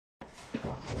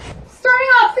Starting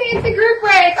off fancy group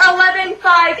break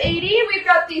 11,580, we've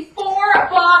got the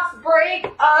 4-box break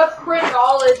of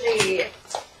Chronology.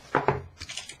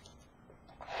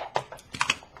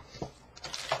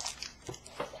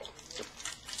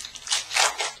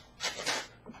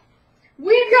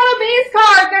 We've got a base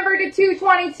card number to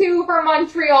 222 for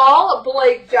Montreal,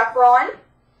 Blake Jeffron.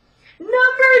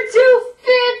 Number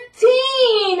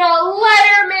 215,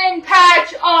 Letterman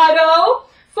patch auto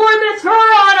for the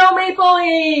Toronto Maple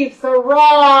Leafs,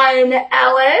 Ron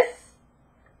Ellis.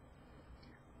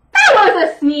 That was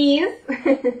a sneeze.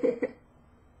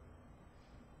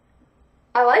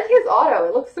 I like his auto.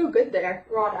 It looks so good there,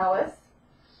 Ron Ellis.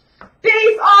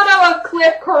 Base auto of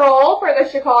Cliff Carroll for the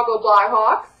Chicago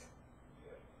Blackhawks.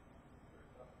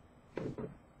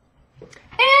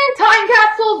 And time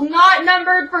capsules not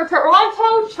numbered for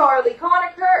Toronto, Charlie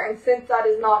Conacher. And since that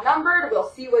is not numbered, we'll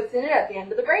see what's in it at the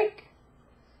end of the break.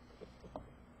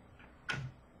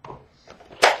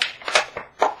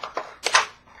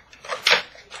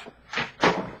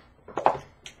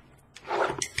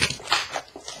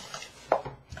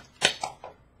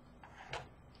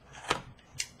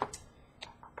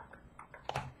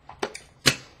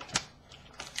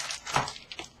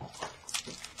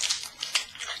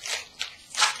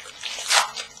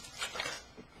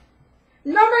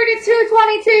 Number to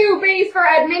 222, base for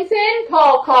Edmonton,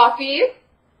 Paul Coffey.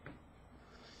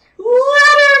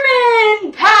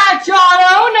 Letterman patch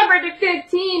auto, number to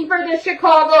 15 for the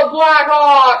Chicago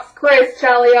Blackhawks, Chris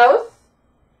Chelios.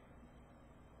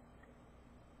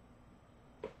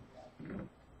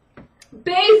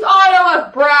 Base auto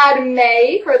of Brad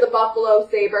May for the Buffalo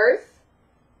Sabres.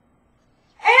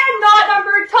 And not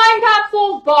numbered time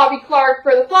capsules, Bobby Clark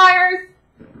for the Flyers.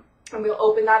 And we'll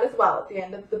open that as well at the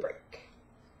end of the break.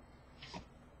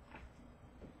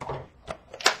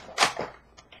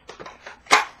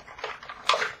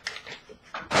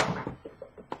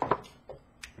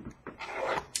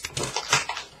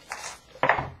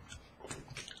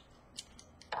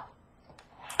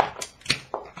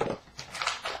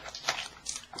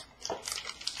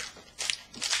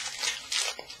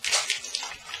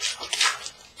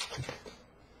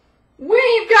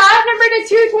 We've got number to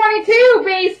 222,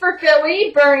 base for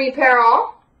Philly, Bernie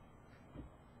Perron.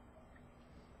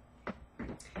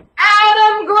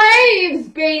 Adam Graves,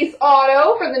 base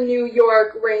auto for the New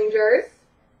York Rangers.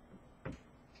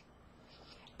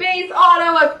 Base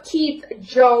auto of Keith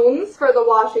Jones for the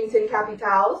Washington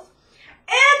Capitals.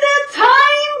 And the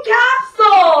time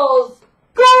capsules,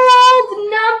 gold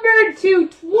numbered to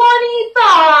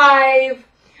 25.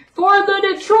 For the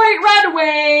Detroit Red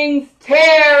Wings,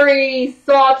 Terry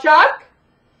Sawchuk.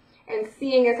 And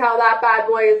seeing as how that bad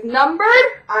boy is numbered,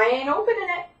 I ain't opening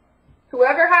it.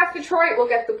 Whoever has Detroit will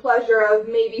get the pleasure of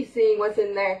maybe seeing what's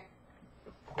in there.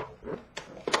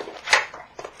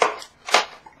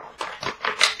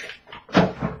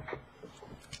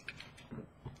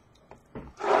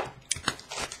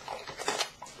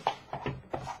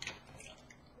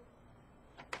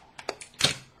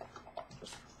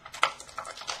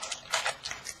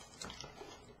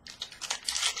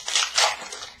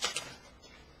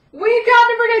 We've got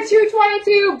number to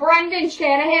 222, Brendan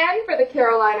Shanahan for the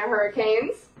Carolina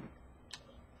Hurricanes.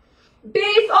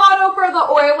 Base auto for the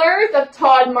Oilers of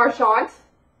Todd Marchant.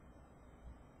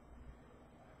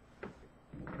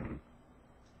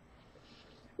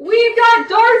 We've got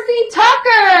Darcy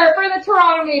Tucker for the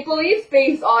Toronto Maple Leafs,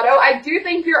 base auto. I do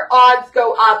think your odds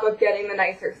go up of getting the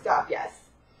nicer stuff, yes.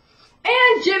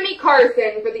 And Jimmy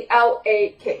Carson for the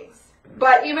LA Kings.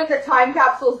 But even the time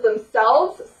capsules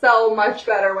themselves sell much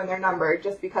better when they're numbered,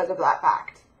 just because of that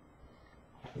fact.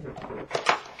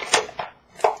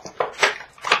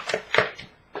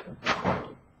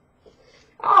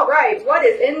 All right, what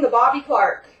is in the Bobby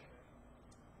Clark?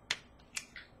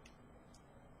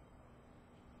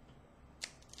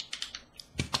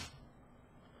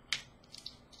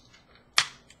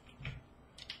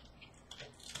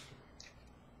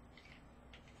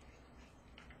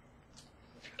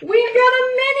 We've got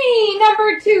a mini,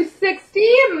 number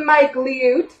 260, Mike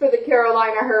Liut for the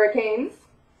Carolina Hurricanes.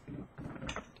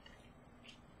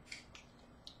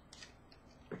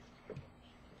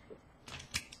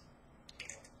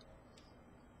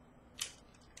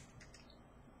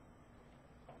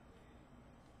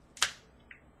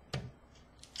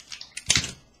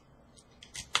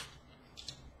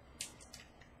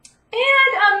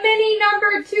 And a mini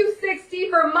number 260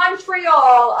 for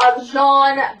Montreal of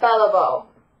Jean Beliveau.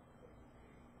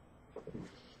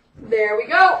 There we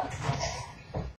go.